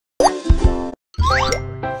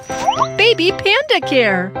Baby Panda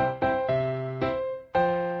Care.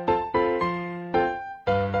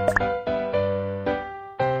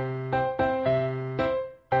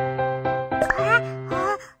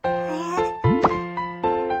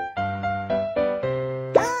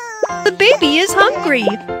 The baby is hungry.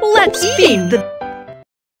 Let's feed the...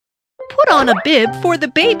 Put on a bib for the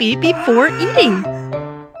baby before eating.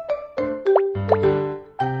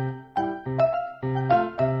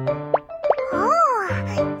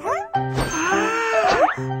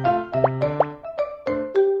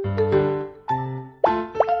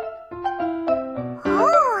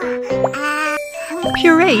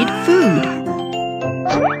 Pureed food.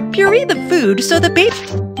 Puree the food so the baby...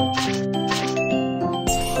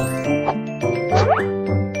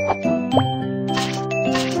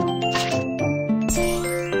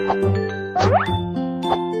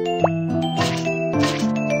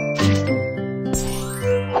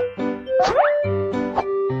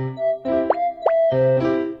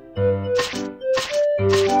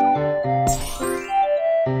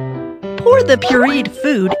 Pour the pureed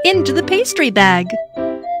food into the pastry bag.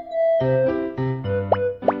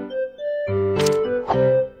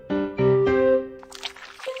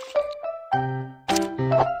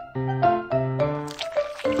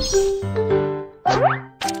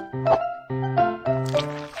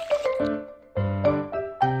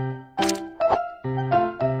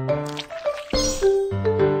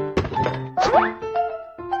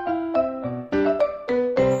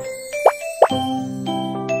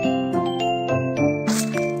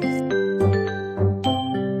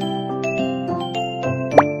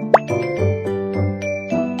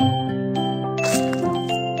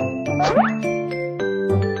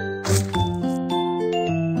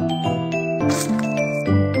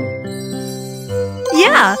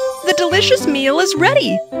 Yeah, the delicious meal is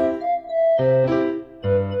ready.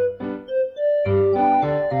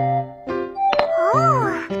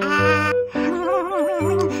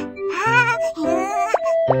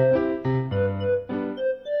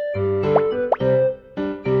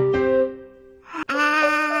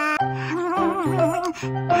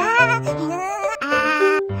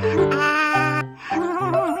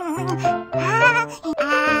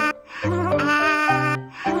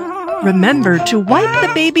 Remember to wipe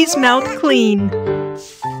the baby's mouth clean.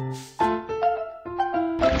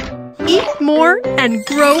 Eat more and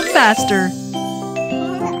grow faster.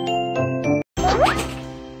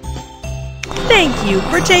 Thank you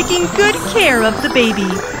for taking good care of the baby.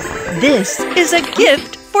 This is a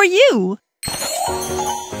gift for you.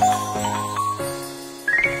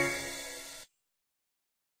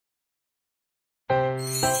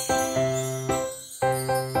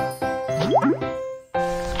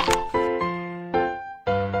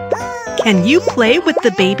 Can you play with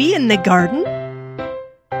the baby in the garden?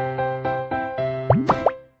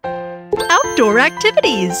 Outdoor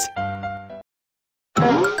activities.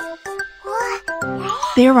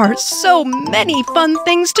 There are so many fun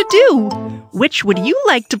things to do. Which would you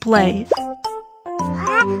like to play?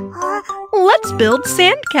 Let's build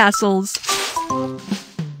sandcastles.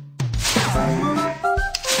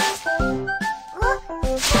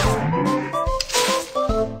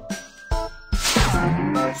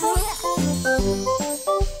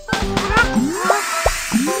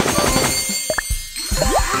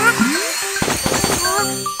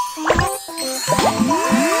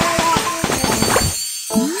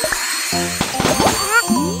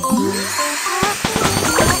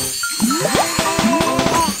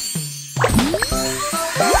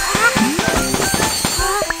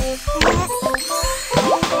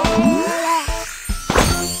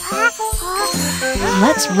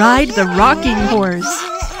 Let's ride the rocking horse.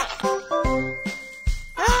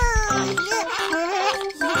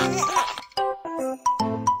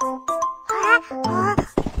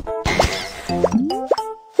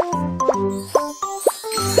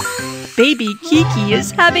 Baby Kiki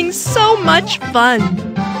is having so much fun.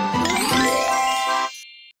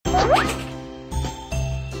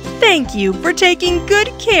 Thank you for taking good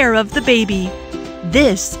care of the baby.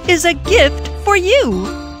 This is a gift for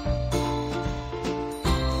you.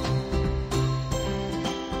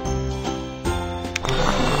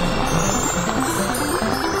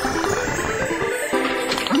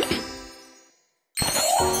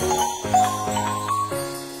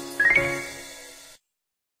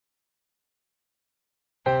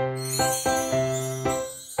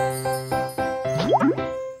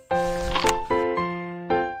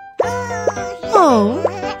 Oh,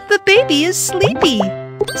 the baby is sleepy.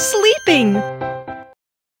 Sleeping.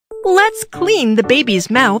 Let's clean the baby's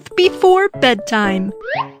mouth before bedtime.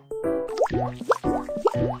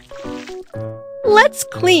 Let's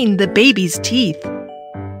clean the baby's teeth.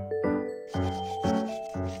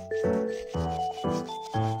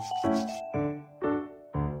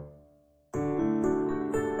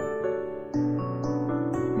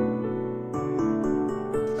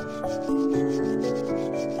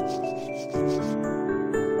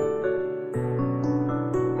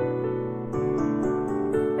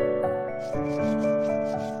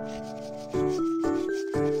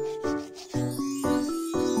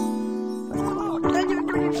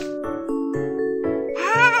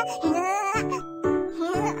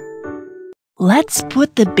 Let's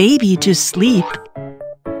put the baby to sleep.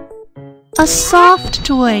 A soft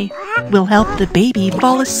toy will help the baby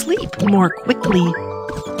fall asleep more quickly.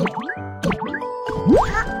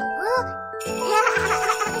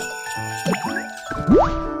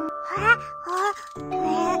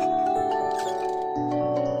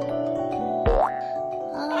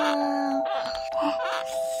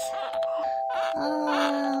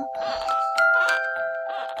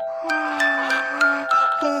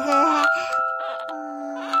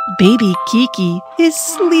 Baby Kiki is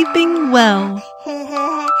sleeping well.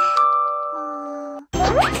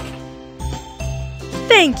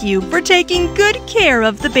 Thank you for taking good care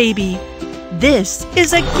of the baby. This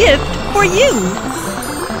is a gift for you.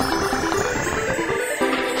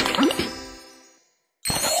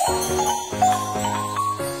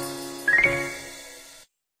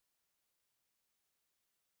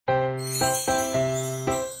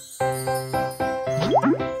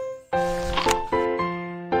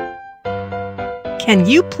 Can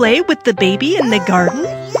you play with the baby in the garden?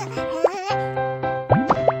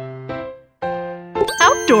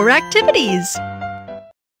 Outdoor activities.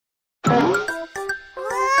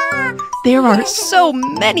 There are so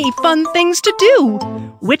many fun things to do.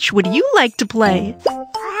 Which would you like to play?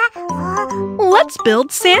 Let's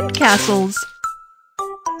build sandcastles.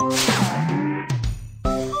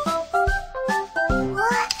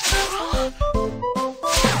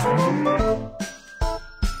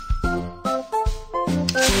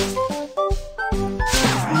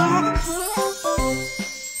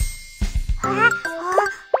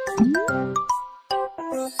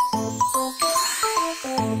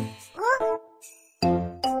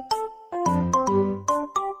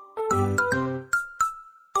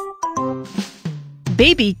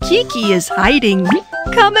 Baby Kiki is hiding.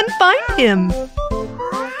 Come and find him.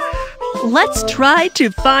 Let's try to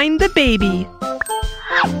find the baby.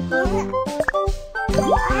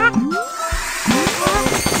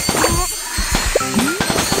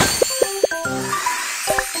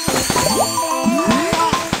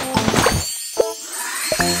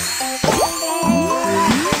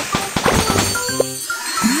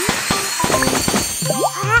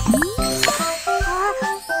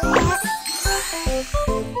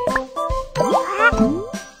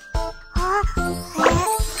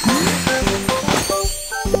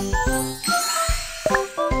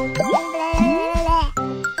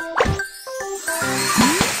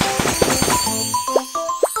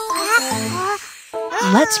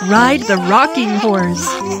 Let's ride the rocking horse.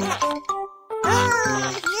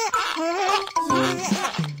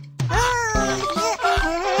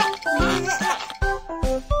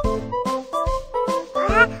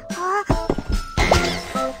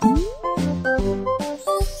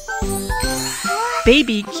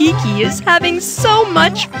 Baby Kiki is having so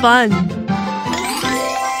much fun.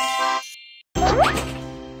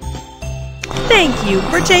 Thank you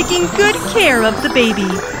for taking good care of the baby.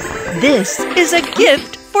 This is a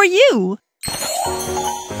gift for you.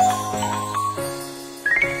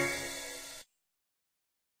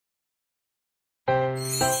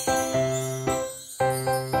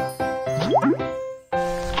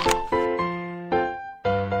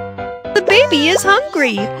 The baby is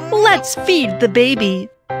hungry. Let's feed the baby.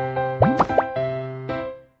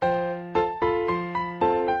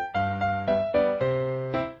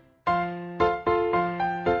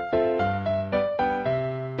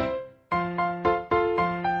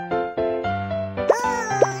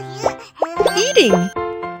 Eating.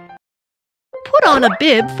 Put on a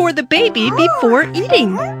bib for the baby before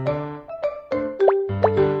eating.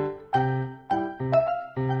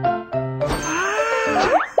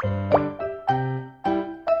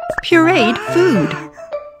 Pureed food.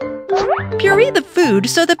 Puree the food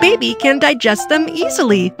so the baby can digest them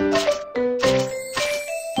easily.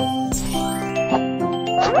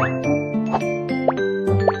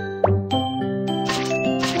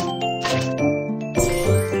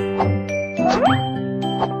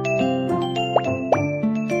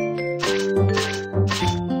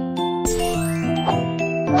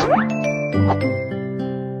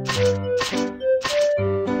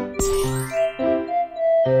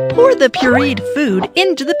 Pour the pureed food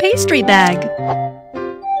into the pastry bag.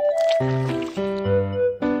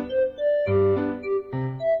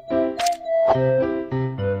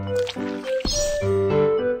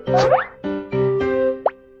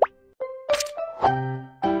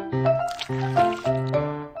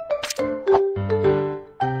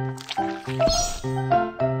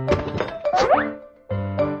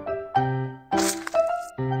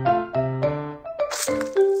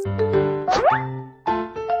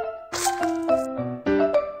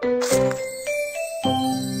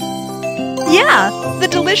 Yeah, the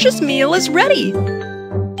delicious meal is ready.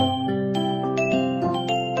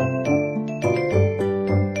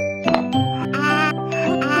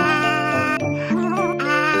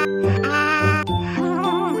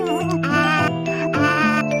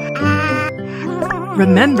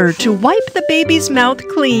 Remember to wipe the baby's mouth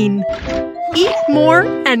clean. Eat more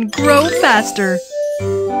and grow faster.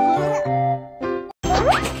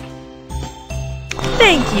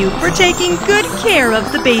 Thank you for taking good care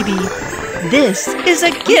of the baby. This is a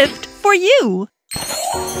gift for you.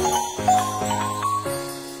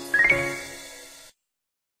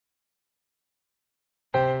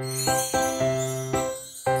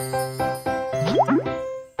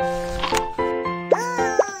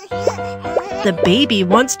 The baby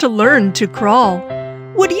wants to learn to crawl.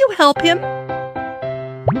 Would you help him?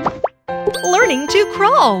 Learning to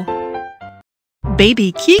crawl.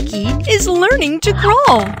 Baby Kiki is learning to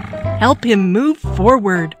crawl. Help him move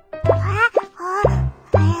forward.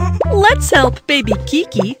 Let's help Baby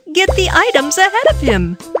Kiki get the items ahead of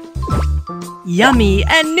him. Yummy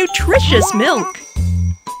and nutritious milk.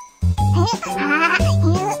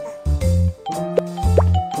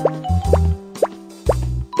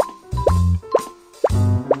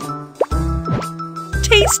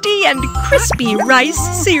 Tasty and crispy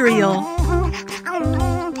rice cereal.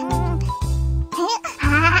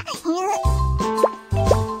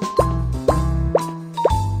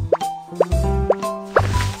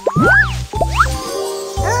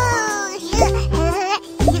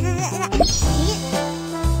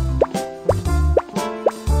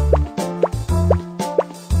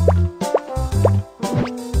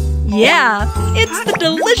 Yeah, it's the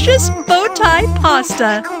delicious bow tie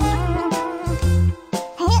pasta.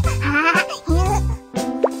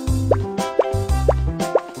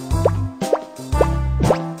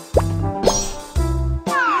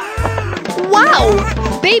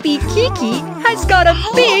 Wow! Baby Kiki has got a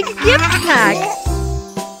big gift pack!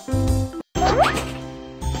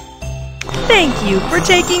 Thank you for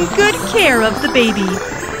taking good care of the baby.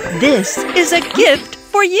 This is a gift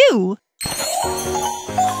for you.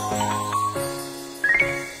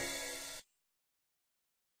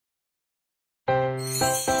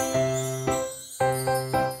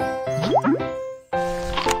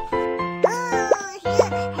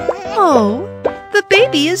 Oh, the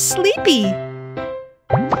baby is sleepy.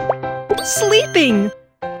 Sleeping.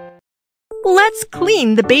 Let's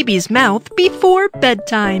clean the baby's mouth before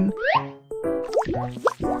bedtime.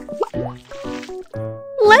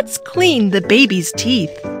 Let's clean the baby's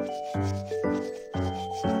teeth.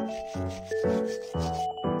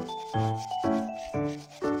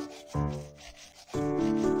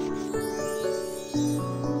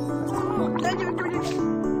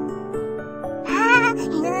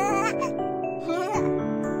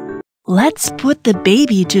 Let's put the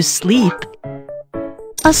baby to sleep.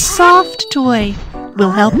 A soft toy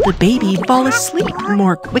will help the baby fall asleep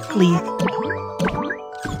more quickly.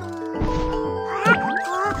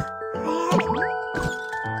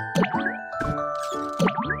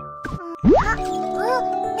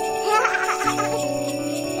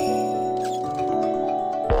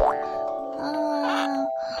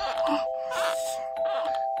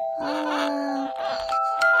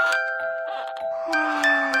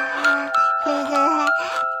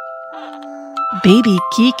 Baby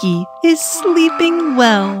Kiki is sleeping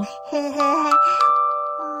well.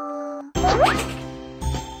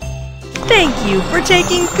 Thank you for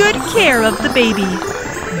taking good care of the baby.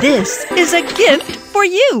 This is a gift for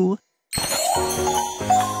you.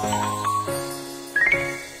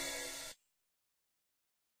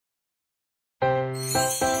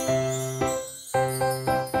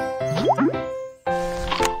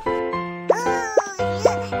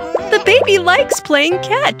 The baby likes playing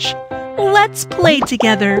catch. Let's play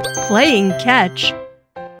together, playing catch.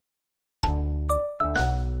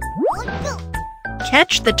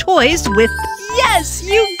 Catch the toys with... Yes,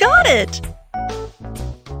 you got it!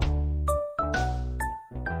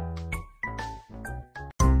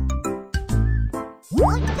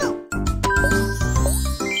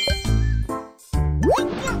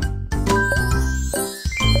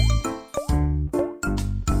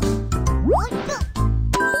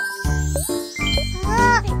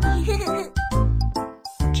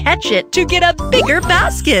 Catch it to get a bigger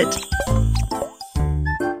basket.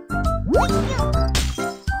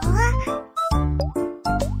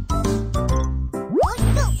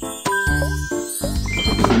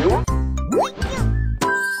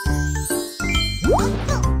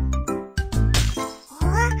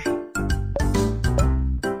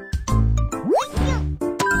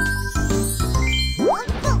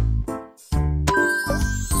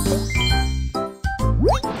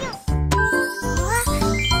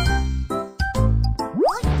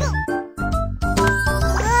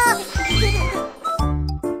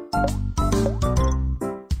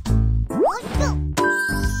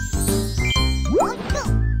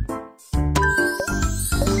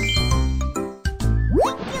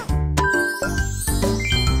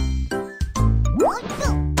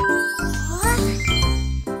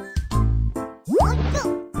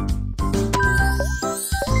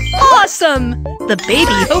 Awesome! The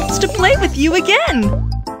baby hopes to play with you again.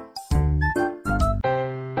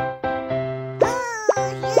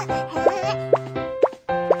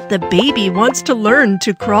 The baby wants to learn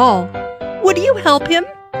to crawl. Would you help him?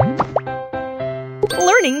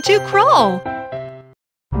 Learning to crawl.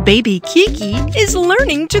 Baby Kiki is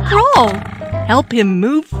learning to crawl. Help him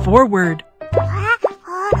move forward.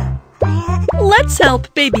 Let's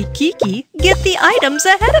help Baby Kiki get the items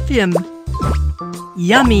ahead of him.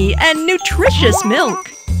 Yummy and nutritious milk.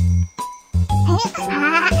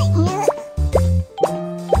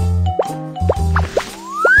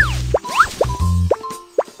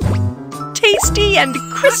 Tasty and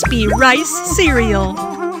crispy rice cereal.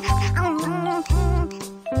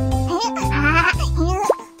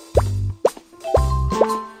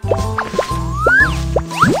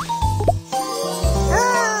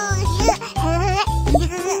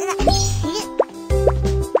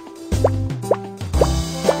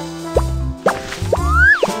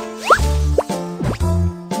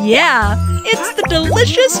 Yeah, it's the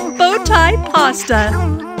delicious bow tie pasta.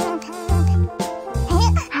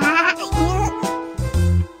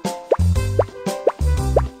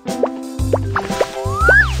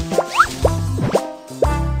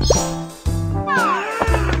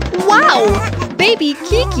 Wow! Baby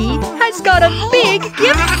Kiki has got a big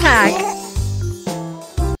gift pack!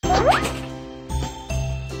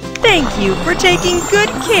 Thank you for taking good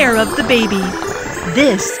care of the baby.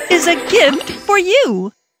 This is a gift for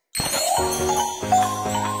you.